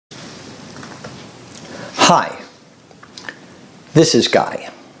Hi, this is Guy.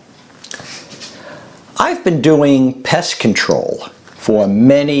 I've been doing pest control for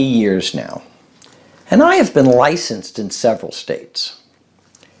many years now, and I have been licensed in several states.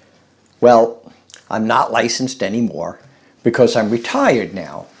 Well, I'm not licensed anymore because I'm retired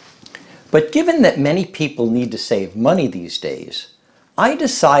now, but given that many people need to save money these days, I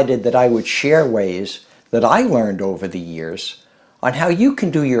decided that I would share ways that I learned over the years on how you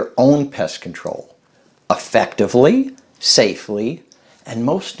can do your own pest control effectively, safely, and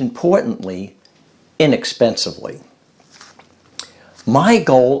most importantly, inexpensively. My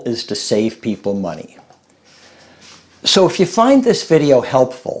goal is to save people money. So if you find this video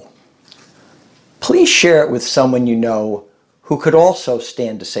helpful, please share it with someone you know who could also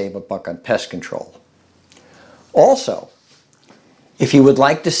stand to save a buck on pest control. Also, if you would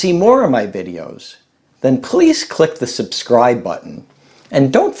like to see more of my videos, then please click the subscribe button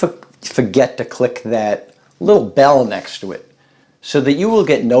and don't forget to click that little bell next to it so that you will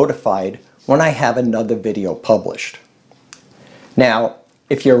get notified when I have another video published. Now,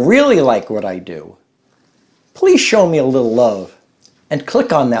 if you really like what I do, please show me a little love and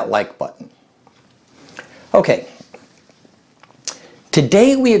click on that like button. Okay,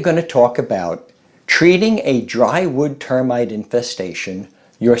 today we are going to talk about treating a drywood termite infestation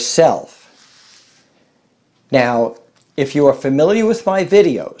yourself. Now, if you are familiar with my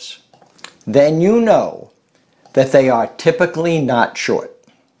videos, then you know that they are typically not short.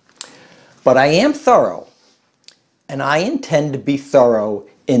 But I am thorough, and I intend to be thorough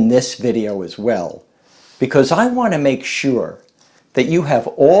in this video as well, because I want to make sure that you have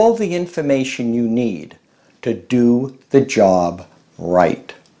all the information you need to do the job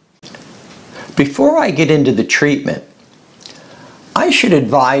right. Before I get into the treatment, I should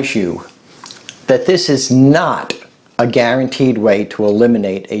advise you that this is not a guaranteed way to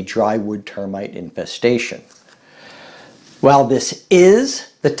eliminate a drywood termite infestation. While this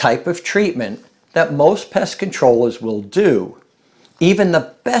is the type of treatment that most pest controllers will do, even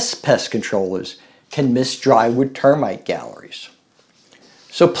the best pest controllers can miss drywood termite galleries.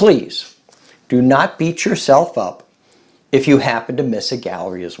 So please, do not beat yourself up if you happen to miss a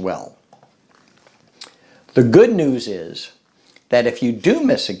gallery as well. The good news is that if you do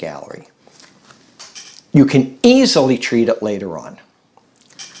miss a gallery, you can easily treat it later on.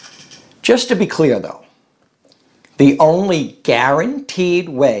 Just to be clear though, the only guaranteed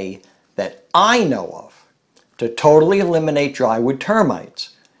way that I know of to totally eliminate drywood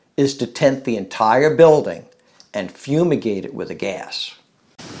termites is to tent the entire building and fumigate it with a gas.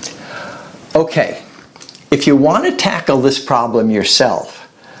 Okay, if you want to tackle this problem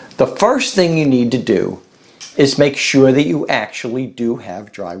yourself, the first thing you need to do is make sure that you actually do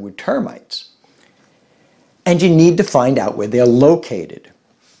have drywood termites. And you need to find out where they're located.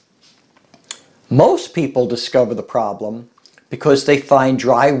 Most people discover the problem because they find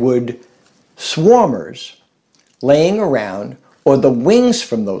drywood swarmers laying around or the wings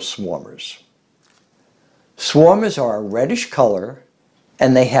from those swarmers. Swarmers are a reddish color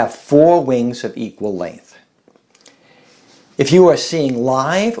and they have 4 wings of equal length. If you are seeing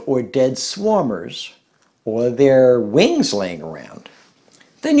live or dead swarmers or their wings laying around,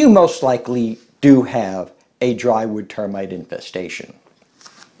 then you most likely do have a drywood termite infestation.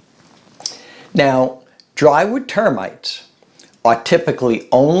 Now, drywood termites are typically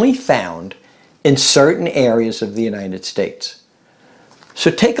only found in certain areas of the United States. So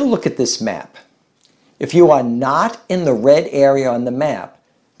take a look at this map. If you are not in the red area on the map,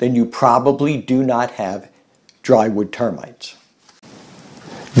 then you probably do not have drywood termites.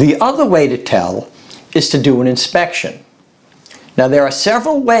 The other way to tell is to do an inspection. Now, there are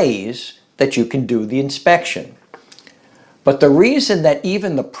several ways that you can do the inspection. But the reason that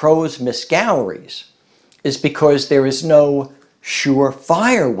even the pros miss galleries is because there is no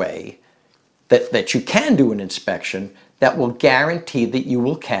surefire way that you can do an inspection that will guarantee that you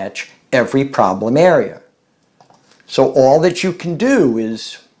will catch every problem area. So all that you can do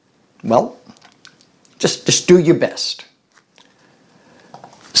is, well, just do your best.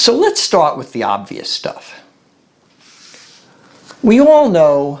 So let's start with the obvious stuff. We all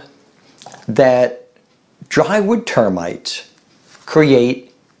know that drywood termites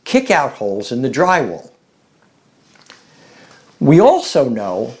create kick-out holes in the drywall. We also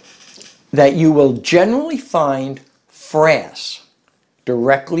know that you will generally find frass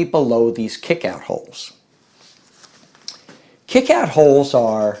directly below these kick-out holes. Kick-out holes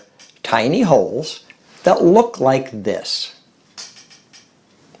are tiny holes that look like this.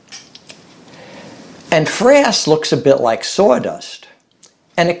 And frass looks a bit like sawdust,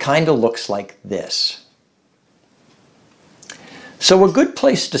 and it kind of looks like this. So a good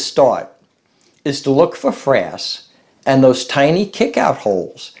place to start is to look for frass and those tiny kick-out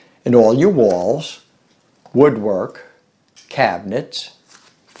holes in all your walls, woodwork, cabinets,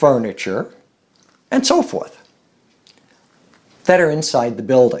 furniture, and so forth that are inside the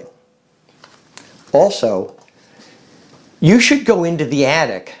building. Also, you should go into the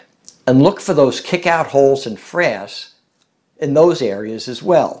attic and look for those kick-out holes and frass in those areas as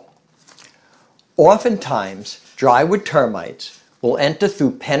well. Oftentimes, drywood termites will enter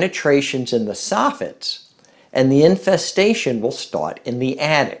through penetrations in the soffits, and the infestation will start in the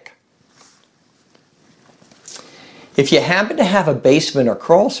attic. If you happen to have a basement or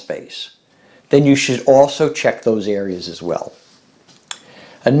crawl space, then you should also check those areas as well.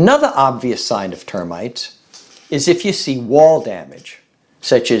 Another obvious sign of termites is if you see wall damage,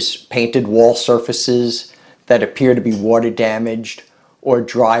 such as painted wall surfaces that appear to be water damaged, or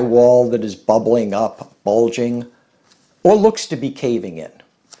drywall that is bubbling up, bulging, or looks to be caving in.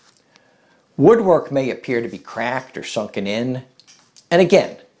 Woodwork may appear to be cracked or sunken in, and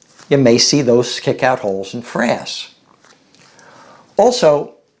again, you may see those kick-out holes and frass.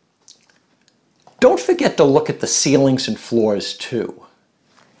 Also, don't forget to look at the ceilings and floors too.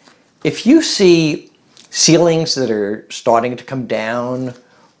 If you see ceilings that are starting to come down,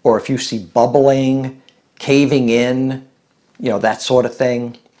 or if you see bubbling, caving in, that sort of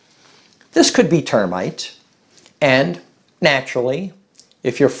thing, this could be termites. And naturally,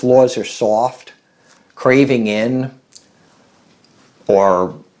 if your floors are soft, caving in,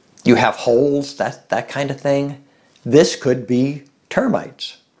 or you have holes, that kind of thing, this could be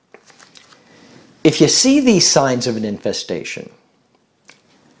termites. If you see these signs of an infestation,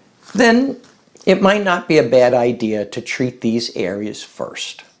 then it might not be a bad idea to treat these areas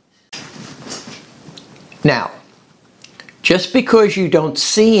first. Now, just because you don't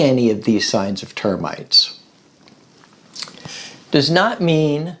see any of these signs of termites does not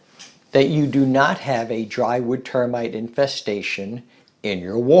mean that you do not have a drywood termite infestation in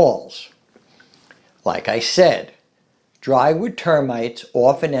your walls. Like I said, drywood termites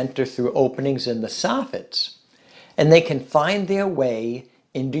often enter through openings in the soffits, and they can find their way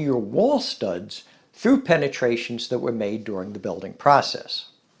into your wall studs through penetrations that were made during the building process.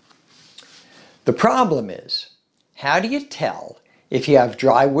 The problem is, how do you tell if you have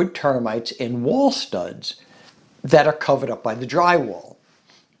drywood termites in wall studs that are covered up by the drywall?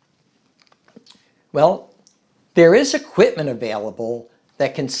 Well, there is equipment available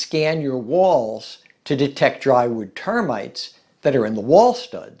that can scan your walls to detect drywood termites that are in the wall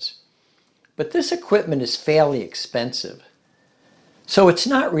studs, but this equipment is fairly expensive, so it's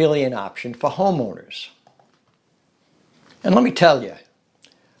not really an option for homeowners. And let me tell you,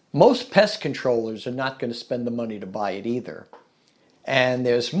 most pest controllers are not going to spend the money to buy it either. And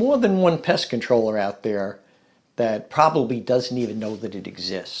there's more than one pest controller out there that probably doesn't even know that it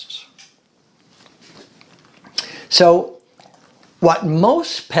exists. So what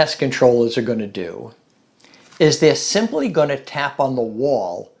most pest controllers are going to do is they're simply going to tap on the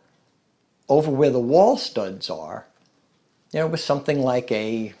wall over where the wall studs are, with something like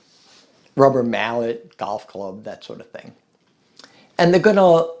a rubber mallet, golf club, that sort of thing. And they're going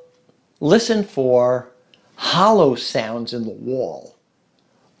to listen for hollow sounds in the wall,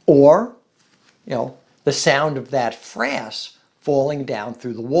 or, the sound of that frass falling down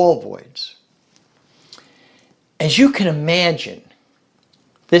through the wall voids. As you can imagine,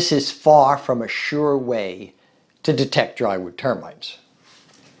 this is far from a sure way to detect drywood termites.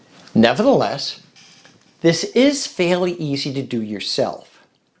 Nevertheless, this is fairly easy to do yourself.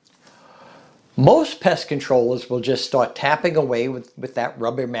 Most pest controllers will just start tapping away with that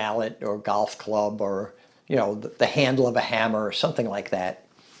rubber mallet or golf club, or the handle of a hammer or something like that.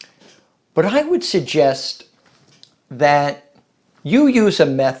 But I would suggest that you use a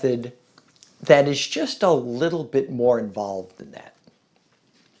method that is just a little bit more involved than that.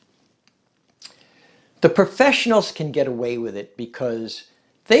 The professionals can get away with it because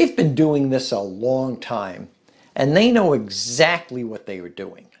they've been doing this a long time and they know exactly what they are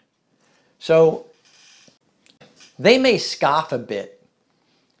doing. So they may scoff a bit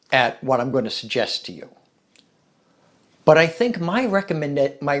at what I'm going to suggest to you. But I think my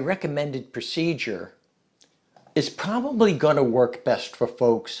recommended procedure is probably going to work best for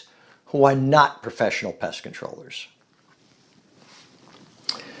folks who are not professional pest controllers.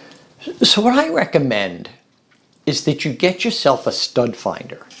 So what I recommend is that you get yourself a stud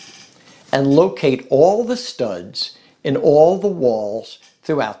finder and locate all the studs in all the walls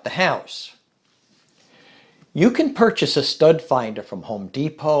throughout the house. You can purchase a stud finder from Home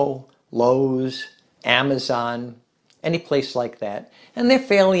Depot, Lowe's, Amazon, any place like that, and they're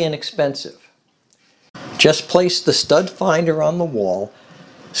fairly inexpensive. Just place the stud finder on the wall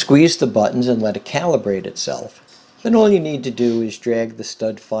Squeeze the buttons and let it calibrate itself. Then all you need to do is drag the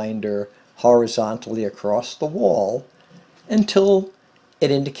stud finder horizontally across the wall until it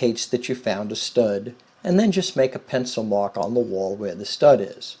indicates that you found a stud, and then just make a pencil mark on the wall where the stud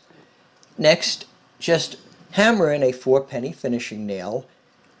is. Next, just hammer in a 4-penny finishing nail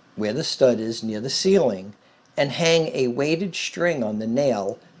where the stud is near the ceiling and hang a weighted string on the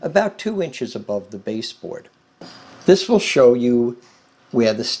nail about 2 inches above the baseboard. This will show you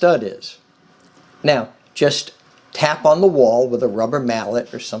where the stud is. Now, just tap on the wall with a rubber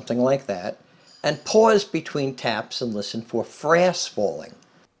mallet or something like that, and pause between taps and listen for frass falling.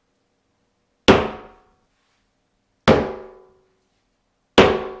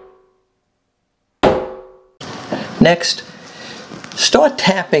 Next, start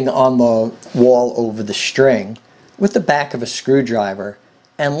tapping on the wall over the string with the back of a screwdriver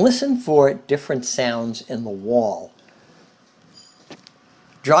and listen for different sounds in the wall.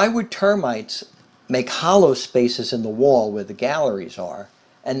 Drywood termites make hollow spaces in the wall where the galleries are,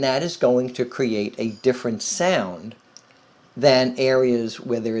 and that is going to create a different sound than areas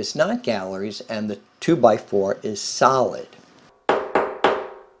where there is not galleries and the 2x4 is solid.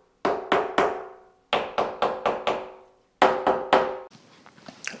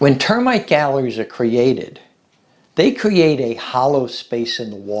 When termite galleries are created, they create a hollow space in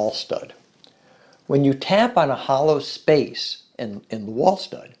the wall stud. When you tap on a hollow space in the wall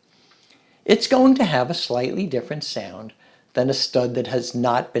stud, it's going to have a slightly different sound than a stud that has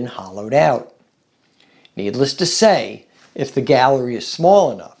not been hollowed out. Needless to say, if the gallery is small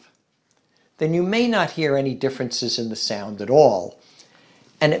enough, then you may not hear any differences in the sound at all,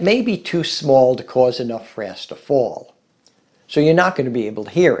 and it may be too small to cause enough frass to fall. So you're not going to be able to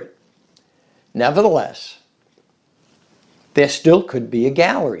hear it. Nevertheless, there still could be a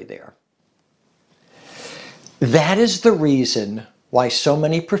gallery there. That is the reason why so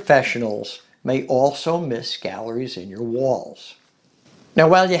many professionals may also miss galleries in your walls. Now,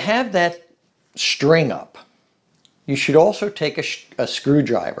 while you have that string up, you should also take a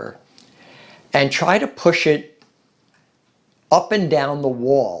screwdriver and try to push it up and down the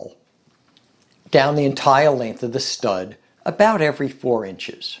wall, down the entire length of the stud, about every 4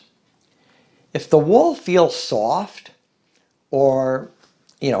 inches. If the wall feels soft, or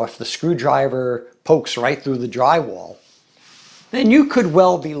if the screwdriver pokes right through the drywall, then you could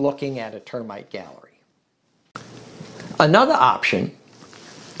well be looking at a termite gallery. Another option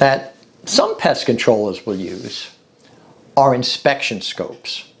that some pest controllers will use are inspection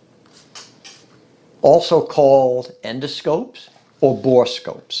scopes, also called endoscopes or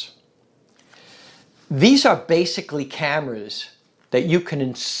borescopes. These are basically cameras that you can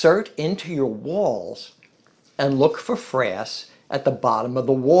insert into your walls and look for frass at the bottom of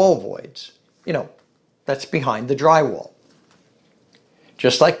the wall voids. That's behind the drywall.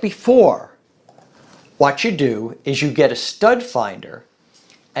 Just like before, what you do is you get a stud finder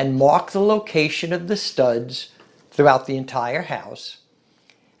and mark the location of the studs throughout the entire house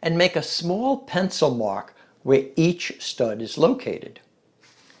and make a small pencil mark where each stud is located.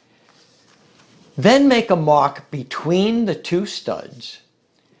 Then make a mark between the 2 studs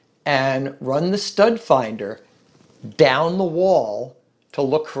and run the stud finder down the wall to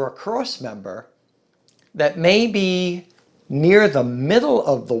look for a cross member that may be near the middle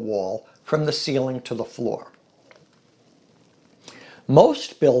of the wall from the ceiling to the floor.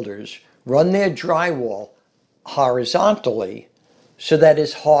 Most builders run their drywall horizontally so that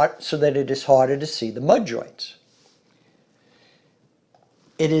it is harder to see the mud joints.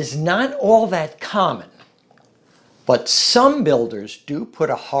 It is not all that common, but some builders do put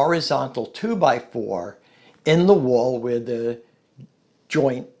a horizontal 2x4 in the wall where the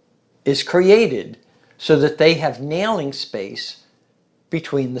joint is created so that they have nailing space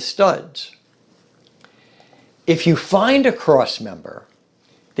between the studs. If you find a cross member,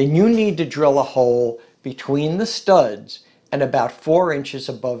 then you need to drill a hole between the studs and about 4 inches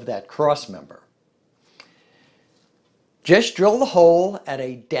above that cross member. Just drill the hole at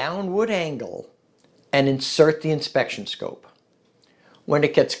a downward angle and insert the inspection scope. When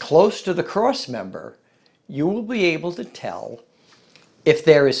it gets close to the cross member, you will be able to tell if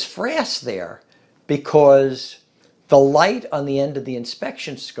there is frass there because the light on the end of the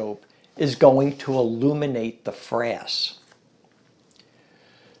inspection scope is going to illuminate the frass.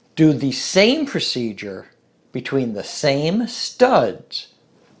 Do the same procedure between the same studs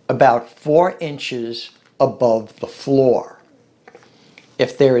about 4 inches above the floor.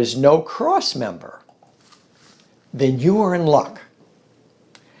 If there is no cross member, then you are in luck,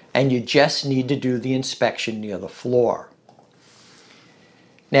 and you just need to do the inspection near the floor.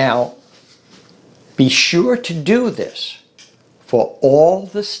 Now, be sure to do this for all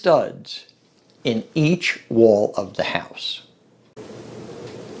the studs in each wall of the house.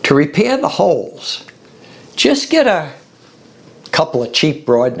 To repair the holes, just get a couple of cheap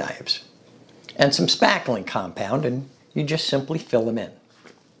broad knives and some spackling compound, and you just simply fill them in.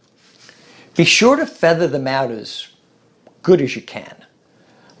 Be sure to feather them out as good as you can.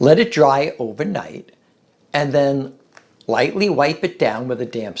 Let it dry overnight and then lightly wipe it down with a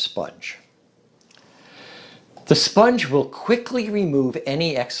damp sponge. The sponge will quickly remove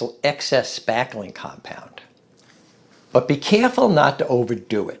any excess spackling compound, but be careful not to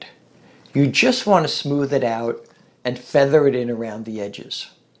overdo it. You just want to smooth it out and feather it in around the edges.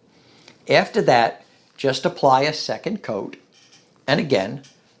 After that, just apply a second coat, and again,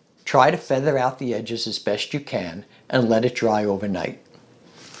 try to feather out the edges as best you can and let it dry overnight.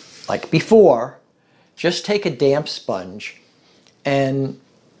 Like before, just take a damp sponge and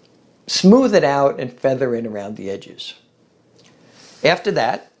smooth it out and feather in around the edges. After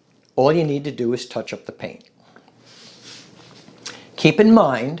that, all you need to do is touch up the paint. Keep in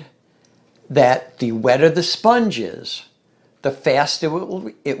mind that the wetter the sponge is, the faster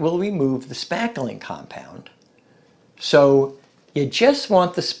it will remove the spackling compound. So you just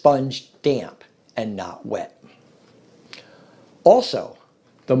want the sponge damp and not wet. Also,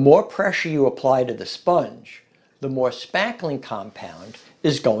 the more pressure you apply to the sponge, the more spackling compound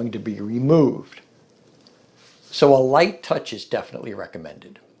is going to be removed. So a light touch is definitely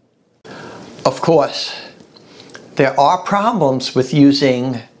recommended. Of course, there are problems with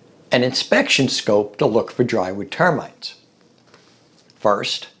using an inspection scope to look for drywood termites.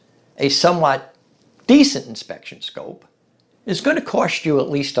 First, a somewhat decent inspection scope is going to cost you at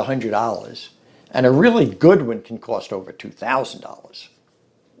least $100, and a really good one can cost over $2,000.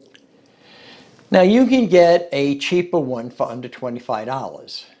 Now you can get a cheaper one for under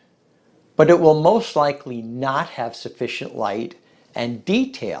 $25, but it will most likely not have sufficient light and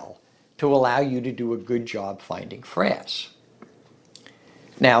detail to allow you to do a good job finding frass.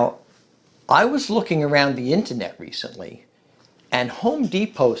 Now, I was looking around the internet recently, and Home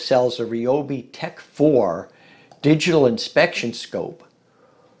Depot sells a Ryobi Tech 4 digital inspection scope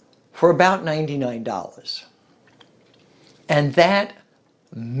for about $99. And that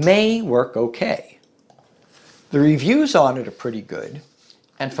may work okay. The reviews on it are pretty good,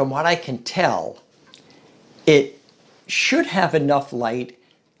 and from what I can tell, it should have enough light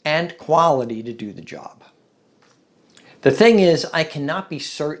and quality to do the job. The thing is, I cannot be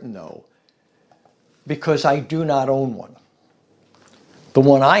certain though, because I do not own one. The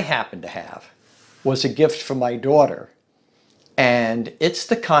one I happen to have was a gift from my daughter, and it's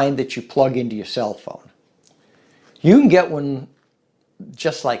the kind that you plug into your cell phone. You can get one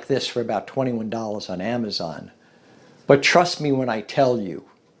just like this for about $21 on Amazon, but trust me when I tell you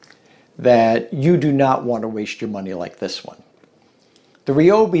that you do not want to waste your money like this one. The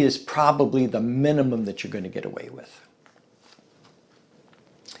Ryobi is probably the minimum that you're going to get away with.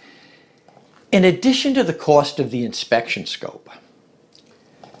 In addition to the cost of the inspection scope,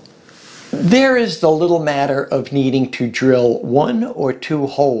 there is the little matter of needing to drill 1 or 2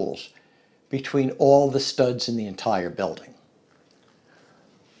 holes between all the studs in the entire building.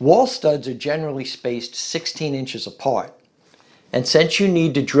 Wall studs are generally spaced 16 inches apart, and since you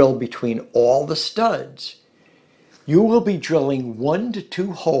need to drill between all the studs, you will be drilling 1 to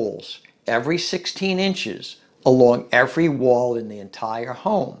 2 holes every 16 inches along every wall in the entire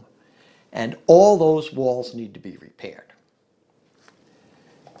home, and all those walls need to be repaired.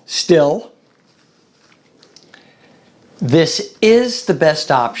 Still, this is the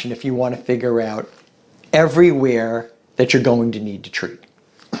best option if you want to figure out everywhere that you're going to need to treat.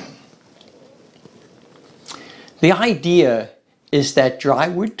 The idea is that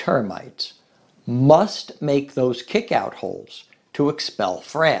drywood termites must make those kick-out holes to expel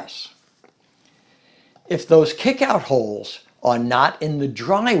frass. If those kick-out holes are not in the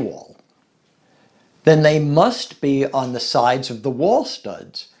drywall, then they must be on the sides of the wall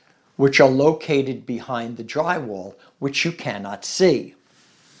studs, which are located behind the drywall, which you cannot see.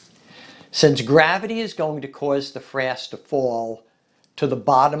 Since gravity is going to cause the frass to fall to the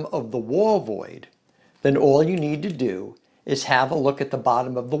bottom of the wall void, then all you need to do is have a look at the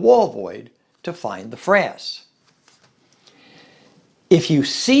bottom of the wall void to find the frass. If you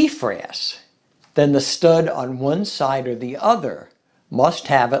see frass, then the stud on one side or the other must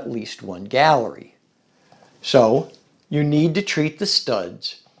have at least one gallery. So you need to treat the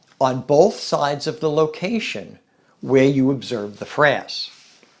studs on both sides of the location where you observe the frass.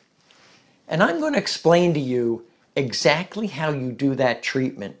 And I'm going to explain to you exactly how you do that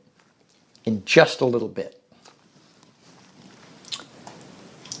treatment in just a little bit.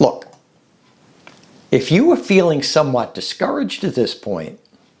 Look, If you are feeling somewhat discouraged at this point,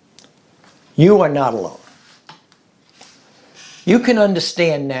 you are not alone. You can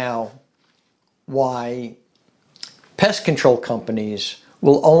understand now why pest control companies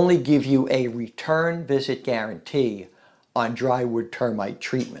will only give you a return visit guarantee on drywood termite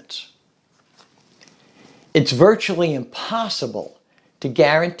treatments. It's virtually impossible to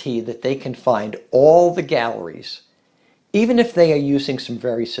guarantee that they can find all the galleries, even if they are using some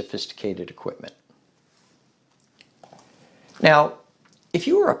very sophisticated equipment. Now, if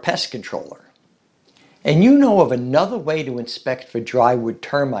you are a pest controller and you know of another way to inspect for drywood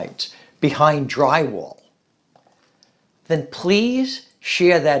termites behind drywall, then please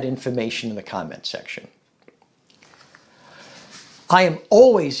share that information in the comment section. I am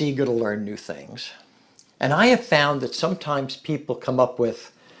always eager to learn new things, and I have found that sometimes people come up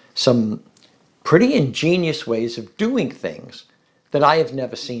with some pretty ingenious ways of doing things that I have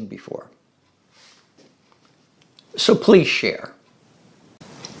never seen before. So please share.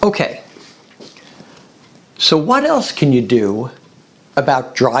 Okay, so what else can you do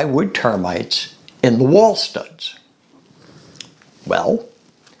about drywood termites in the wall studs? Well,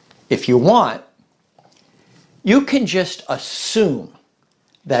 if you want, you can just assume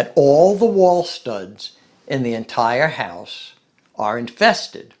that all the wall studs in the entire house are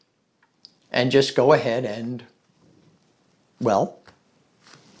infested and just go ahead and, well,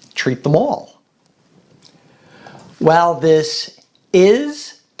 treat them all. While this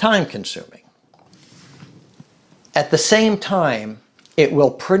is time-consuming, at the same time, it will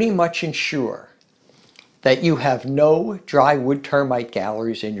pretty much ensure that you have no drywood termite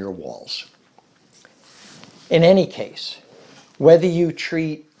galleries in your walls. In any case, whether you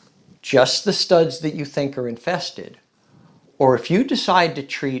treat just the studs that you think are infested, or if you decide to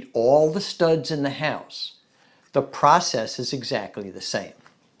treat all the studs in the house, the process is exactly the same.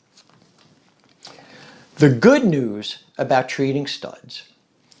 The good news about treating studs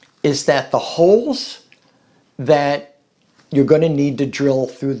is that the holes that you're going to need to drill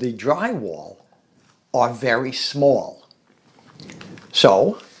through the drywall are very small.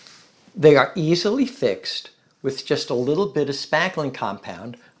 So they are easily fixed with just a little bit of spackling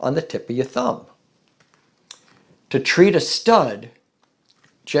compound on the tip of your thumb. To treat a stud,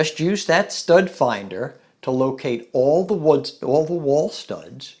 just use that stud finder to locate all the wall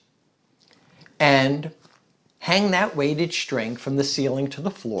studs and hang that weighted string from the ceiling to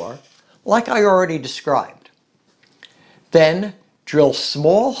the floor, like I already described. Then drill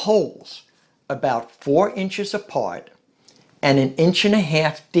small holes about 4 inches apart and 1.5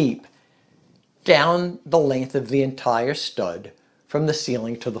 inches deep down the length of the entire stud from the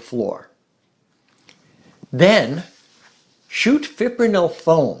ceiling to the floor. Then shoot fipronil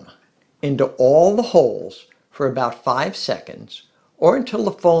foam into all the holes for about 5 seconds, or until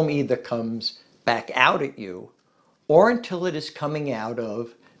the foam either comes back out at you or until it is coming out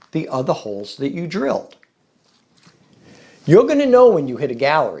of the other holes that you drilled. You're going to know when you hit a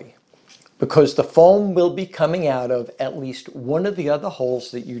gallery because the foam will be coming out of at least one of the other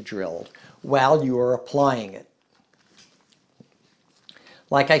holes that you drilled while you are applying it.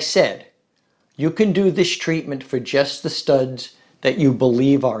 Like I said, you can do this treatment for just the studs that you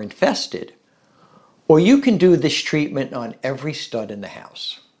believe are infested, or you can do this treatment on every stud in the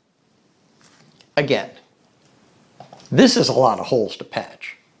house. Again, this is a lot of holes to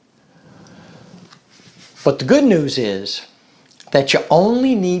patch. But the good news is that you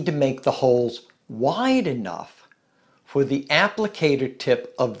only need to make the holes wide enough for the applicator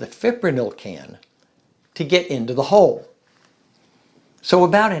tip of the fipronil can to get into the hole. So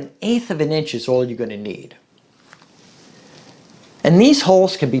about 1/8 of an inch is all you're going to need. And these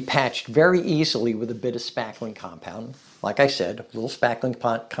holes can be patched very easily with a bit of spackling compound. Like I said, a little spackling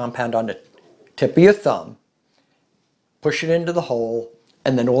compound on the tip of your thumb. Push it into the hole,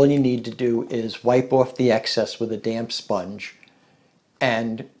 and then all you need to do is wipe off the excess with a damp sponge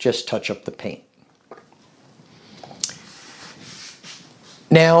and just touch up the paint.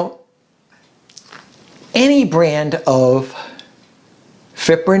 Now, any brand of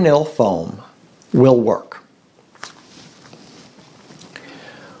fipronil foam will work.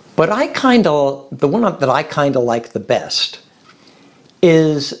 But the one that I kind of like the best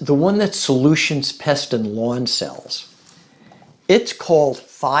is the one that Solutions Pest and Lawn sells. It's called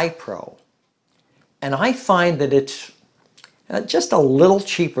Fipro, and I find that it's just a little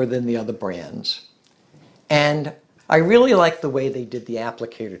cheaper than the other brands. And I really like the way they did the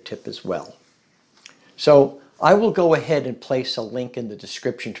applicator tip as well. So I will go ahead and place a link in the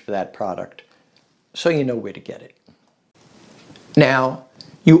description for that product so you know where to get it. Now,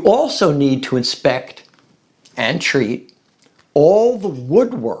 you also need to inspect and treat all the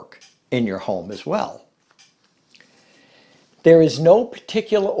woodwork in your home as well. There is no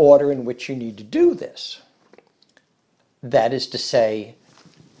particular order in which you need to do this. That is to say,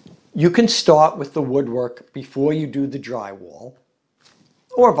 you can start with the woodwork before you do the drywall,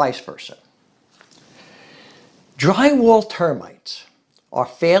 or vice versa. Drywall termites are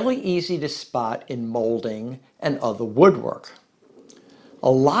fairly easy to spot in molding and other woodwork.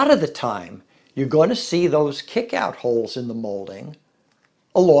 A lot of the time, you're going to see those kick-out holes in the molding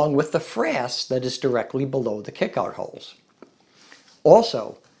along with the frass that is directly below the kick-out holes.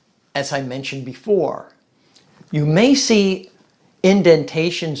 Also, as I mentioned before, you may see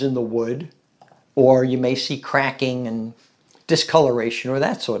indentations in the wood, or you may see cracking and discoloration or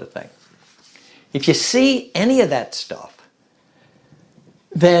that sort of thing. If you see any of that stuff,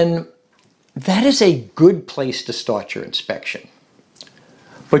 then that is a good place to start your inspection.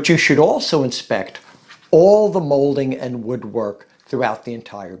 But you should also inspect all the molding and woodwork throughout the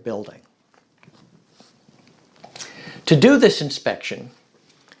entire building. To do this inspection,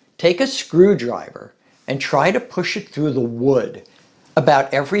 take a screwdriver and try to push it through the wood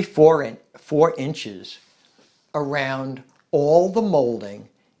about every 4 inches around all the molding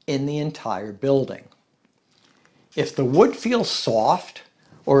in the entire building. If the wood feels soft,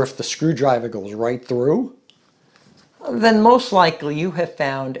 or if the screwdriver goes right through, then most likely you have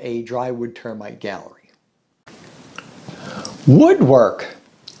found a drywood termite gallery. Woodwork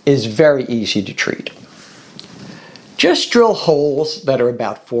is very easy to treat. Just drill holes that are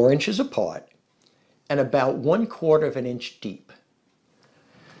about 4 inches apart and about 1/4 of an inch deep.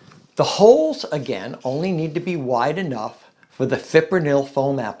 The holes, again, only need to be wide enough for the fipronil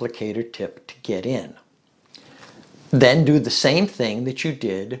foam applicator tip to get in. Then do the same thing that you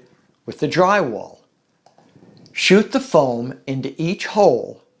did with the drywall. Shoot the foam into each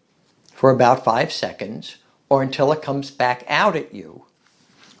hole for about 5 seconds, or until it comes back out at you,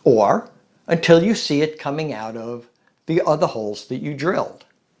 or until you see it coming out of the other holes that you drilled.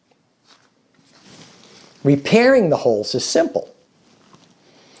 Repairing the holes is simple.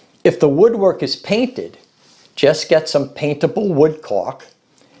 If the woodwork is painted, just get some paintable wood caulk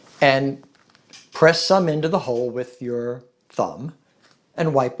and press some into the hole with your thumb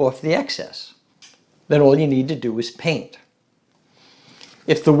and wipe off the excess. Then all you need to do is paint.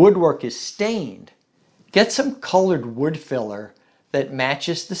 If the woodwork is stained, get some colored wood filler that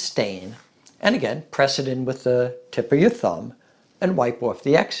matches the stain, and again, press it in with the tip of your thumb and wipe off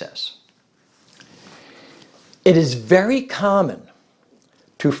the excess. It is very common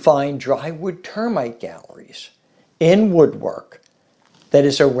to find drywood termite galleries in woodwork that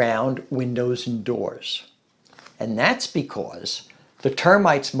is around windows and doors. And that's because the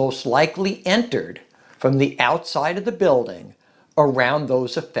termites most likely entered from the outside of the building around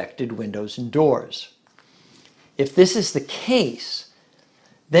those affected windows and doors. If this is the case,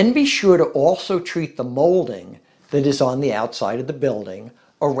 then be sure to also treat the molding that is on the outside of the building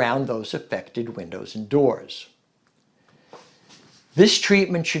around those affected windows and doors. This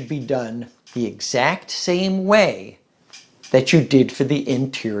treatment should be done the exact same way that you did for the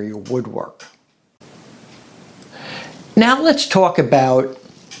interior woodwork. Now let's talk about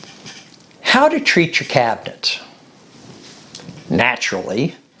how to treat your cabinets.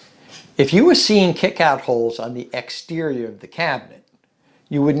 Naturally, if you were seeing kick-out holes on the exterior of the cabinet,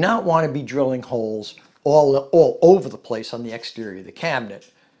 you would not want to be drilling holes all over the place on the exterior of the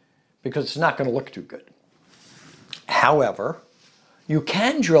cabinet, because it's not going to look too good. However, you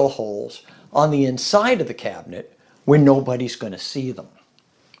can drill holes on the inside of the cabinet where nobody's going to see them.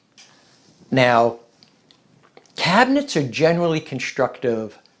 Now, cabinets are generally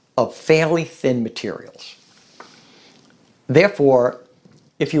constructed of fairly thin materials. Therefore,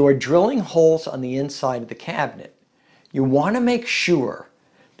 if you are drilling holes on the inside of the cabinet, you want to make sure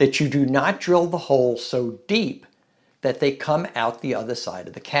that you do not drill the holes so deep that they come out the other side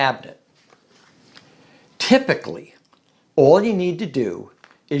of the cabinet. Typically, all you need to do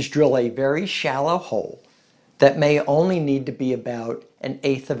is drill a very shallow hole that may only need to be about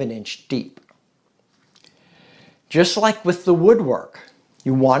 1/8 of an inch deep. Just like with the woodwork,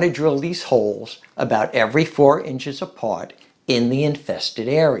 you want to drill these holes about every 4 inches apart in the infested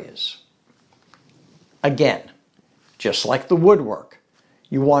areas. Again, just like the woodwork,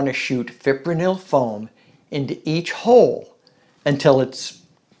 you want to shoot fipronil foam into each hole until it's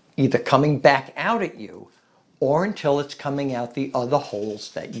either coming back out at you or until it's coming out the other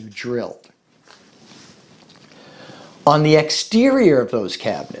holes that you drilled. On the exterior of those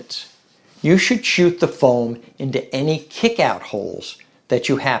cabinets, you should shoot the foam into any kick-out holes that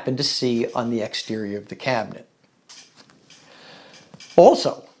you happen to see on the exterior of the cabinet.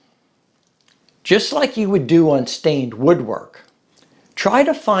 Also, just like you would do on stained woodwork, try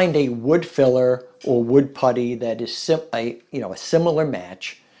to find a wood filler or wood putty that is a similar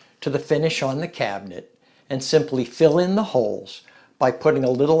match to the finish on the cabinet, and simply fill in the holes by putting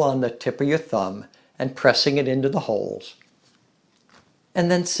a little on the tip of your thumb and pressing it into the holes, and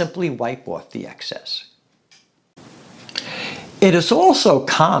then simply wipe off the excess. It is also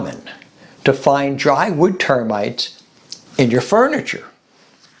common to find dry wood termites in your furniture.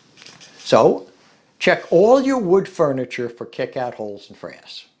 So check all your wood furniture for kick-out holes and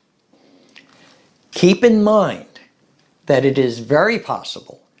frass. Keep in mind that it is very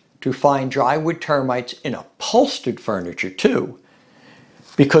possible to find dry wood termites in upholstered furniture too,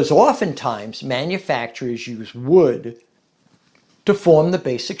 because oftentimes manufacturers use wood to form the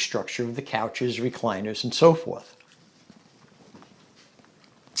basic structure of the couches, recliners, and so forth.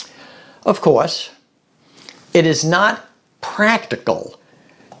 Of course, it is not practical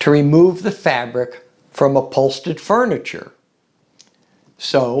to remove the fabric from upholstered furniture.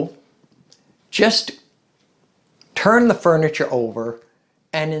 So just turn the furniture over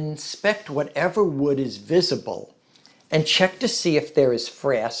and inspect whatever wood is visible and check to see if there is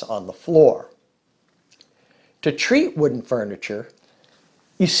frass on the floor. To treat wooden furniture,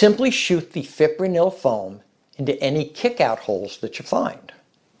 you simply shoot the fipronil foam into any kick-out holes that you find.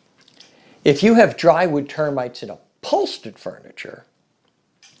 If you have dry wood termites in upholstered furniture,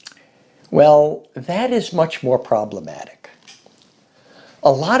 well, that is much more problematic.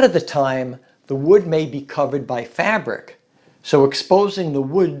 A lot of the time, the wood may be covered by fabric, so exposing the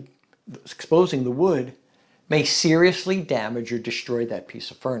wood may seriously damage or destroy that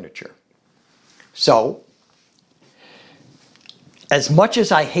piece of furniture. So, as much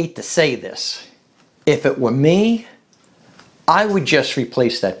as I hate to say this, if it were me, I would just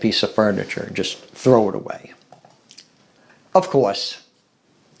replace that piece of furniture and just throw it away. Of course,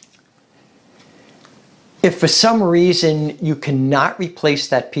 if for some reason you cannot replace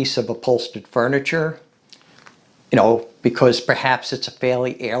that piece of upholstered furniture, because perhaps it's a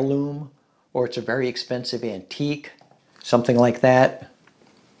family heirloom or it's a very expensive antique, something like that,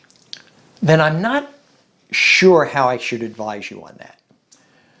 then I'm not sure how I should advise you on that.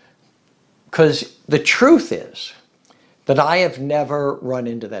 Because the truth is that I have never run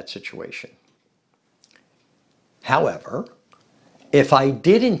into that situation. However, if I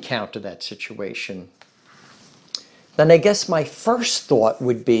did encounter that situation, then I guess my first thought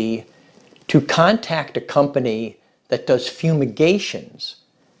would be to contact a company that does fumigations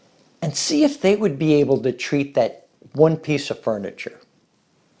and see if they would be able to treat that one piece of furniture.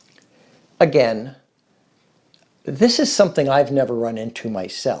 Again, this is something I've never run into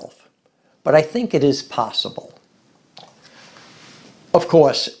myself, but I think it is possible. Of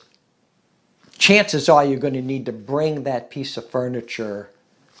course, chances are you're going to need to bring that piece of furniture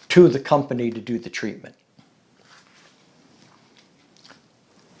to the company to do the treatment.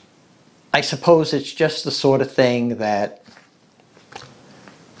 I suppose it's just the sort of thing that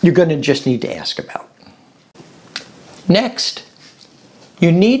you're going to just need to ask about. Next, you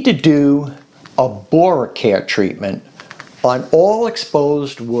need to do a bora-care treatment on all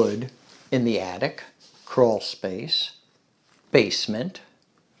exposed wood in the attic, crawl space, basement,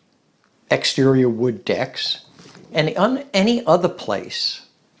 exterior wood decks, and any other place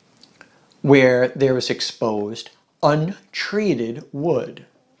where there is exposed, untreated wood.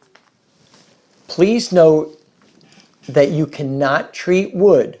 Please note that you cannot treat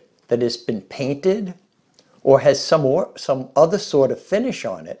wood that has been painted or has some other sort of finish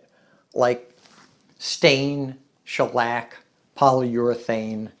on it, like stain, shellac,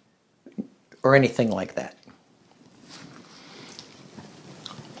 polyurethane, or anything like that.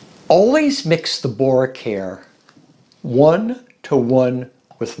 Always mix the bora-care 1:1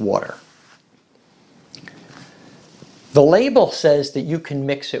 with water. The label says that you can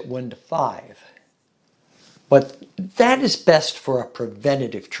mix it 1:5. But that is best for a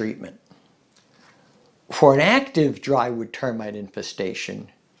preventative treatment. For an active drywood termite infestation,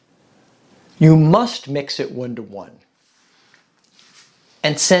 you must mix it 1:1.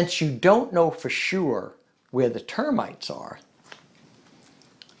 And since you don't know for sure where the termites are,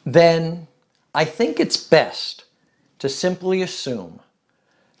 then I think it's best to simply assume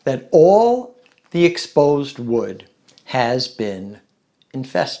that all the exposed wood has been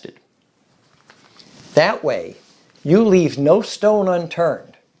infested. That way, you leave no stone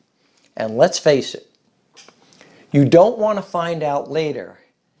unturned. And let's face it, you don't want to find out later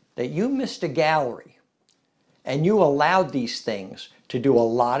that you missed a gallery and you allowed these things to do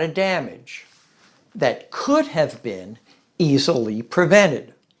a lot of damage that could have been easily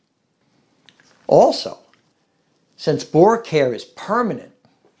prevented. Also, since bora-care is permanent,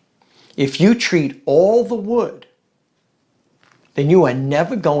 if you treat all the wood then you are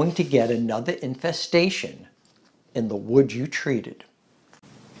never going to get another infestation in the wood you treated.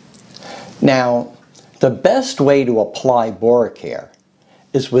 Now, the best way to apply bora-care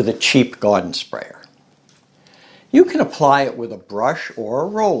is with a cheap garden sprayer. You can apply it with a brush or a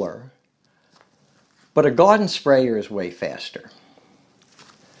roller, but a garden sprayer is way faster.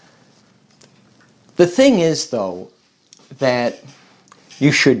 The thing is, though, that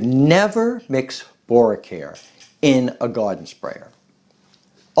you should never mix bora-care in a garden sprayer.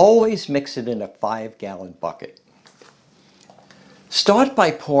 Always mix it in a 5-gallon bucket. Start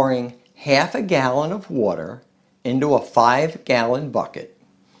by pouring half a gallon of water into a 5-gallon bucket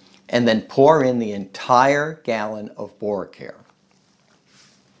and then pour in the entire gallon of bora-care.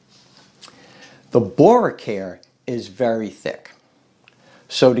 The bora-care is very thick,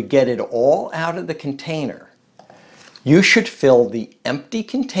 so to get it all out of the container, you should fill the empty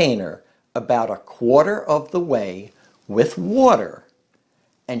container about 1/4 of the way with water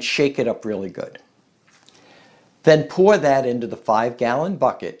and shake it up really good. Then pour that into the 5-gallon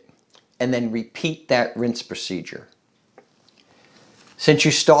bucket and then repeat that rinse procedure. Since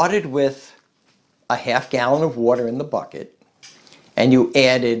you started with a half gallon of water in the bucket and you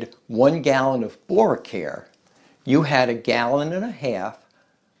added 1 gallon of bora-care, you had 1.5 gallons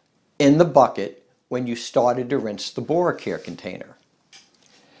in the bucket when you started to rinse the bora-care container.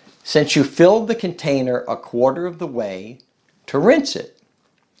 Since you filled the container 1/4 of the way to rinse it,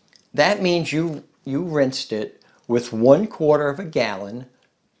 that means you rinsed it with 1/4 gallon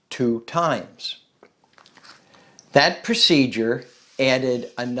 2 times. That procedure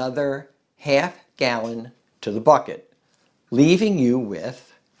added another half gallon to the bucket, leaving you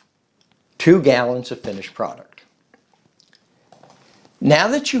with 2 gallons of finished product. Now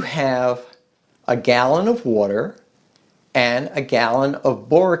that you have 1 gallon of water and 1 gallon of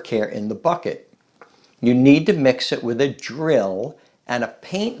bora-care in the bucket, you need to mix it with a drill and a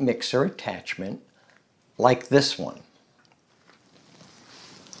paint mixer attachment like this one.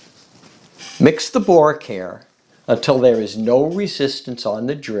 Mix the bora-care until there is no resistance on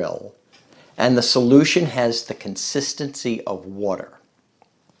the drill and the solution has the consistency of water.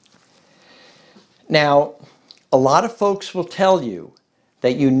 Now, a lot of folks will tell you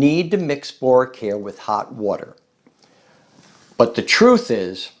that you need to mix bora-care with hot water. But the truth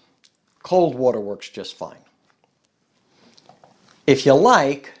is, cold water works just fine. If you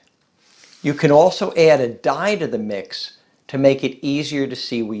like, you can also add a dye to the mix to make it easier to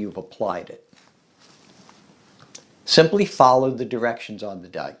see where you've applied it. Simply follow the directions on the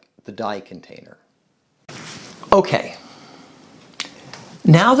dye container. Okay,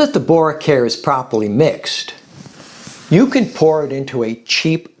 now that the bora-care is properly mixed, you can pour it into a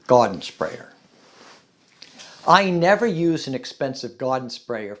cheap garden sprayer. I never use an expensive garden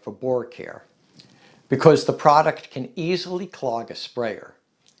sprayer for bora-care because the product can easily clog a sprayer.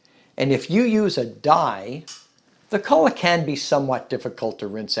 And if you use a dye, the color can be somewhat difficult to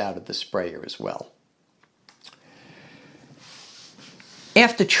rinse out of the sprayer as well.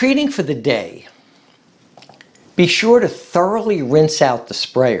 After treating for the day, be sure to thoroughly rinse out the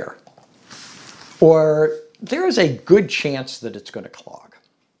sprayer, or there is a good chance that it's going to clog.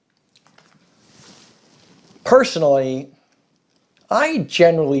 Personally, I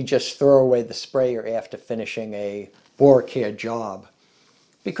generally just throw away the sprayer after finishing a bora-care job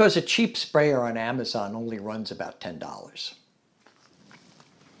because a cheap sprayer on Amazon only runs about $10.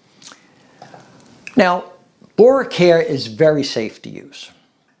 Now, bora-care is very safe to use.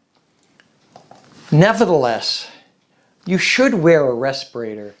 Nevertheless, you should wear a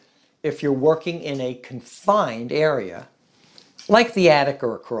respirator if you're working in a confined area, like the attic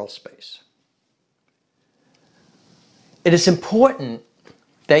or a crawl space. It is important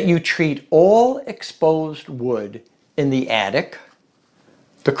that you treat all exposed wood in the attic,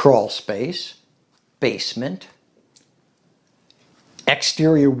 the crawl space, basement,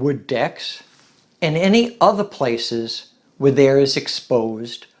 exterior wood decks, and any other places where there is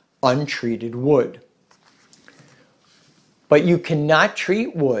exposed, untreated wood. But you cannot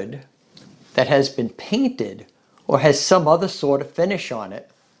treat wood that has been painted or has some other sort of finish on it,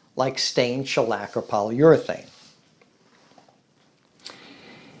 like stained shellac or polyurethane.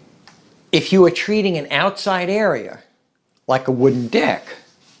 If you are treating an outside area, like a wooden deck,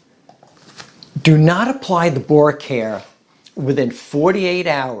 do not apply the bora-care within 48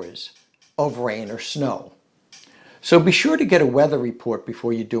 hours of rain or snow. So be sure to get a weather report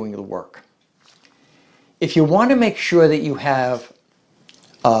before you're doing the work. If you want to make sure that you have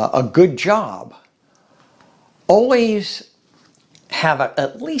a good job, always have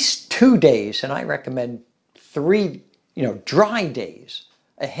at least 2 days, and I recommend 3 dry days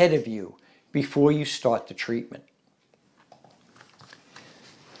ahead of you before you start the treatment.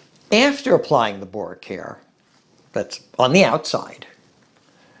 After applying the bora-care, that's on the outside,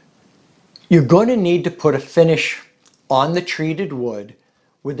 you're going to need to put a finish on the treated wood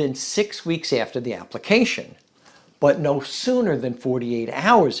within 6 weeks after the application, but no sooner than 48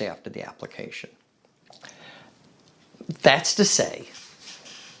 hours after the application. That's to say,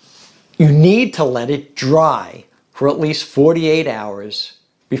 you need to let it dry for at least 48 hours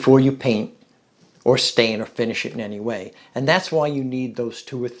before you paint or stain or finish it in any way. And that's why you need those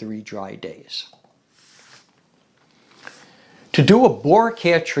 2 or 3 dry days. To do a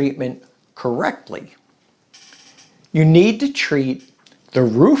bora-care treatment correctly, you need to treat the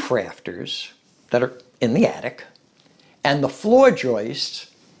roof rafters that are in the attic and the floor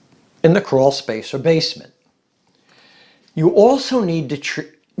joists in the crawl space or basement. You also need to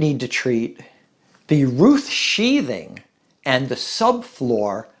treat the roof sheathing and the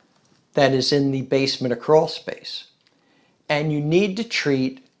subfloor that is in the basement or crawl space. And you need to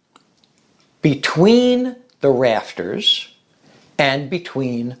treat between the rafters and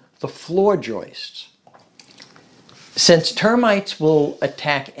between the floor joists. Since termites will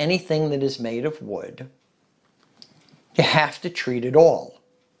attack anything that is made of wood, you have to treat it all.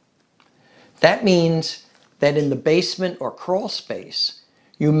 That means that in the basement or crawl space,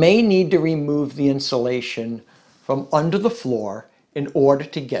 you may need to remove the insulation from under the floor in order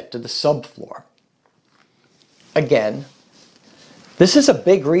to get to the subfloor. Again, this is a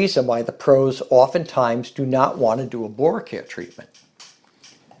big reason why the pros oftentimes do not want to do a bora-care treatment.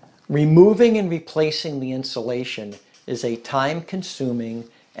 Removing and replacing the insulation is a time-consuming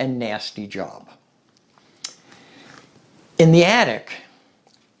and nasty job. In the attic,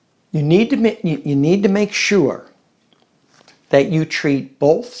 you need to make sure that you treat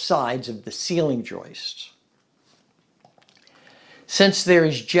both sides of the ceiling joists. Since there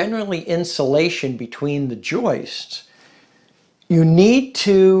is generally insulation between the joists, you need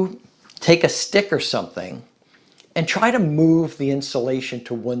to take a stick or something and try to move the insulation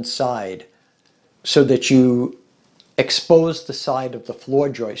to one side so that you expose the side of the floor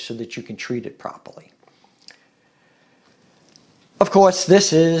joist so that you can treat it properly. Of course,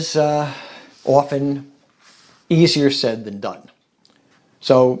 this is often easier said than done.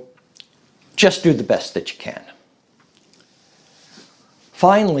 So just do the best that you can.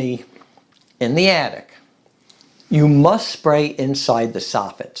 Finally, in the attic, you must spray inside the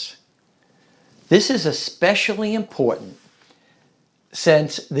soffits. This is especially important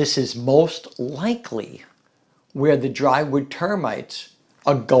since this is most likely where the drywood termites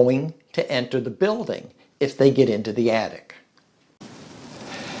are going to enter the building if they get into the attic.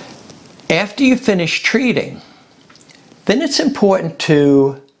 After you finish treating, then it's important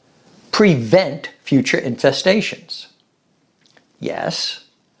to prevent future infestations. Yes,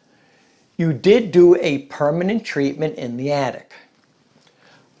 you did do a permanent treatment in the attic,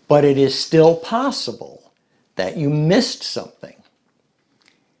 but it is still possible that you missed something.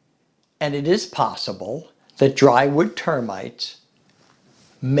 And it is possible that drywood termites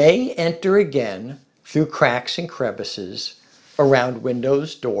may enter again through cracks and crevices around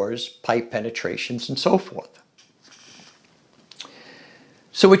windows, doors, pipe penetrations, and so forth.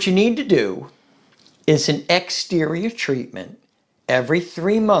 So what you need to do is an exterior treatment every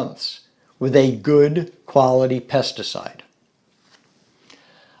 3 months with a good quality pesticide.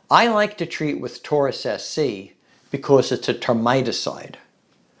 I like to treat with Taurus SC because it's a termiticide.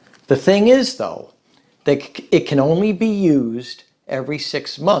 The thing is, though, that it can only be used every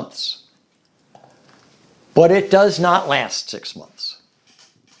 6 months. But it does not last 6 months.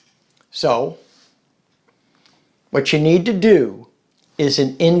 So, what you need to do is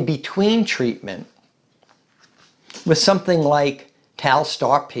an in-between treatment with something like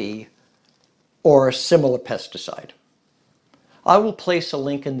Talstar P or a similar pesticide. I will place a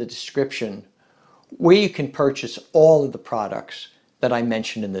link in the description where you can purchase all of the products that I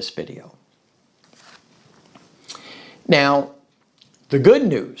mentioned in this video. Now, the good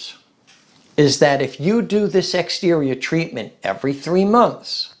news is that if you do this exterior treatment every 3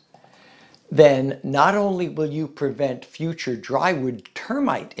 months, then not only will you prevent future drywood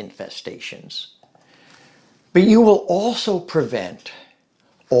termite infestations, but you will also prevent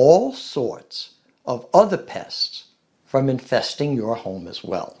all sorts of other pests from infesting your home as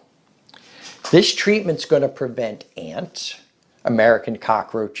well. This treatment's going to prevent ants, American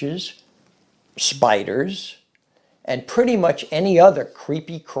cockroaches, spiders, and pretty much any other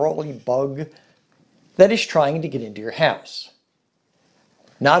creepy, crawly bug that is trying to get into your house.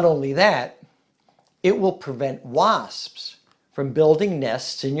 Not only that, it will prevent wasps from building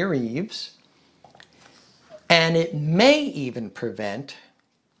nests in your eaves, and it may even prevent,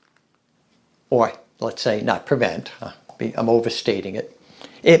 or let's say not prevent, I'm overstating it,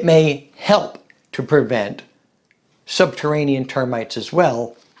 It may help to prevent subterranean termites as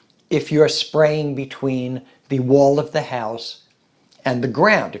well if you're spraying between the wall of the house and the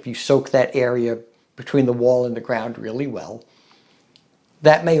ground. If you soak that area between the wall and the ground really well,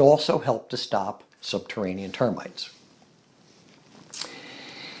 that may also help to stop subterranean termites.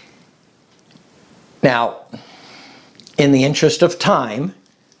 Now, in the interest of time,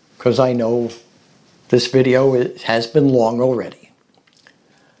 because I know this video has been long already,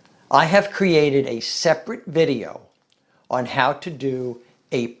 I have created a separate video on how to do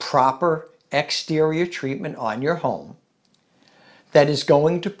a proper exterior treatment on your home that is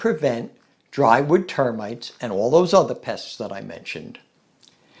going to prevent drywood termites and all those other pests that I mentioned.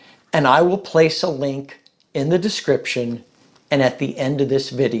 And I will place a link in the description and at the end of this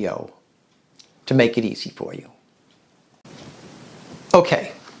video to make it easy for you.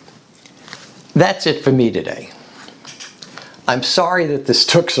 Okay, that's it for me today. I'm sorry that this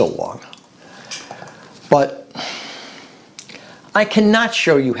took so long, but I cannot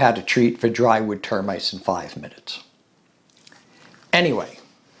show you how to treat for drywood termites in 5 minutes. Anyway,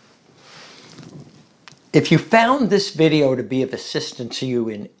 if you found this video to be of assistance to you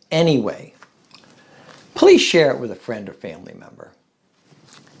in any way, please share it with a friend or family member.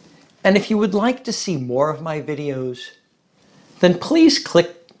 And if you would like to see more of my videos, then please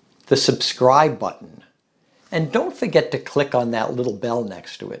click the subscribe button. And don't forget to click on that little bell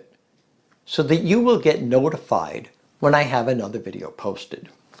next to it so that you will get notified when I have another video posted.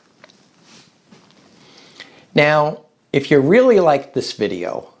 Now, if you really liked this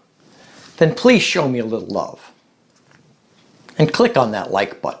video, then please show me a little love and click on that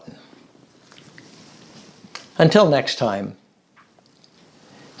like button. Until next time,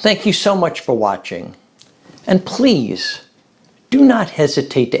 thank you so much for watching, and please do not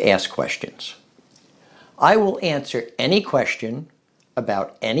hesitate to ask questions. I will answer any question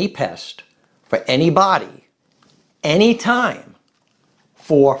about any pest for anybody, anytime,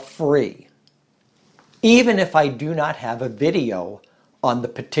 for free, even if I do not have a video on the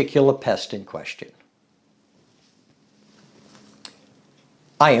particular pest in question.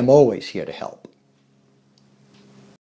 I am always here to help.